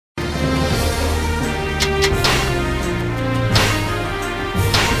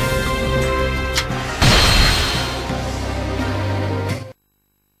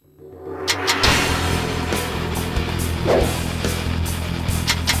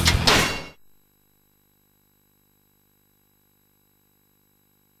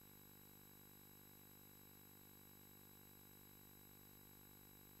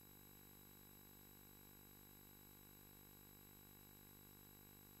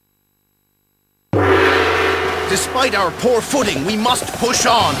Despite our poor footing, we must push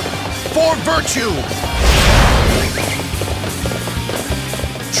on. For virtue!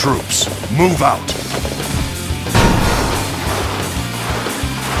 Troops, move out!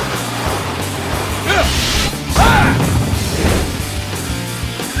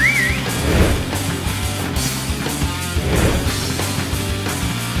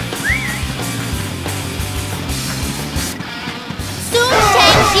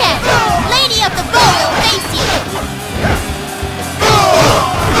 Lady of the Bow will face you!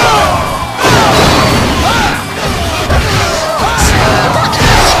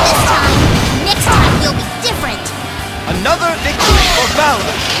 This time! Next time will be different! Another victory for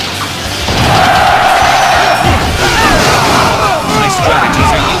valor! My strategies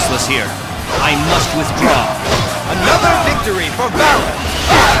are useless here. I must withdraw. Another victory for valor!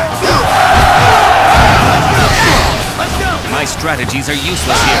 My strategies are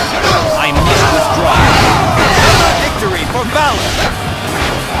useless here. I must withdraw. Another victory for valor!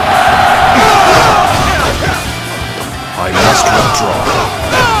 I must withdraw.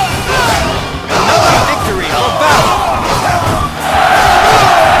 Another victory for valor!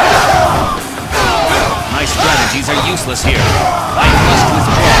 My strategies are useless here. I must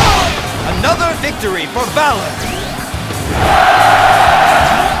withdraw. Another victory for valor!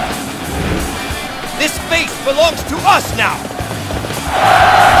 This space belongs to us now!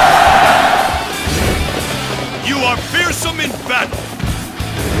 You are fearsome in battle!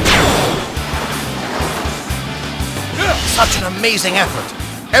 Such an amazing effort!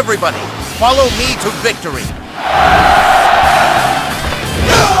 Everybody, follow me to victory!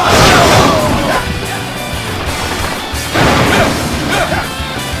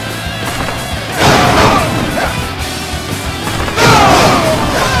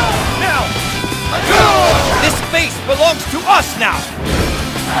 This space belongs to us now!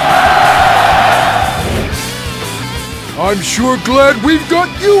 I'm sure glad we've got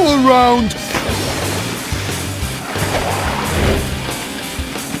you around!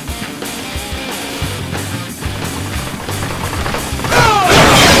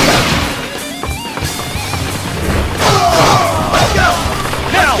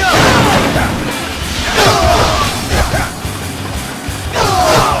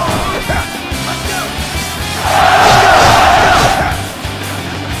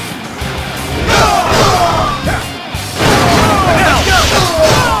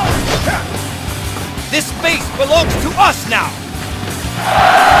 This space belongs to us now!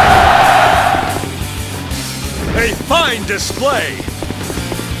 A fine display!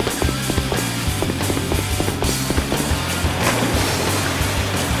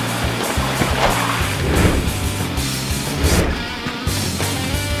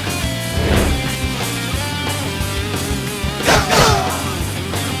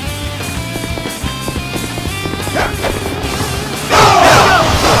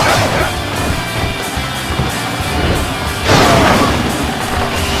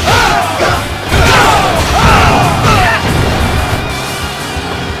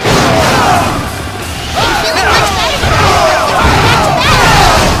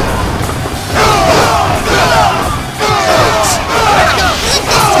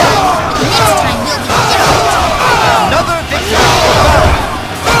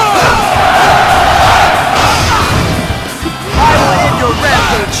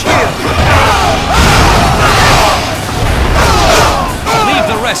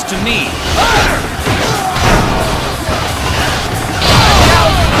 To me.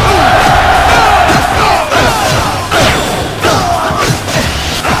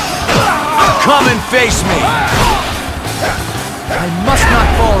 Come and face me! I must not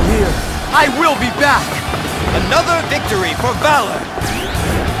fall here. I will be back! Another victory for valor!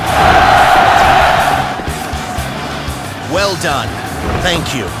 Well done.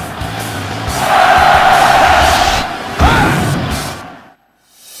 Thank you.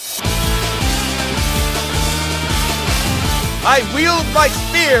 I wield my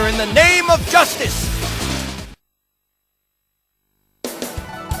spear in the name of justice!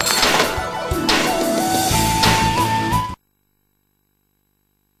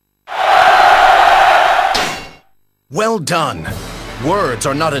 Well done. Words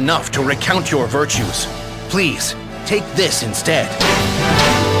are not enough to recount your virtues. Please, take this instead.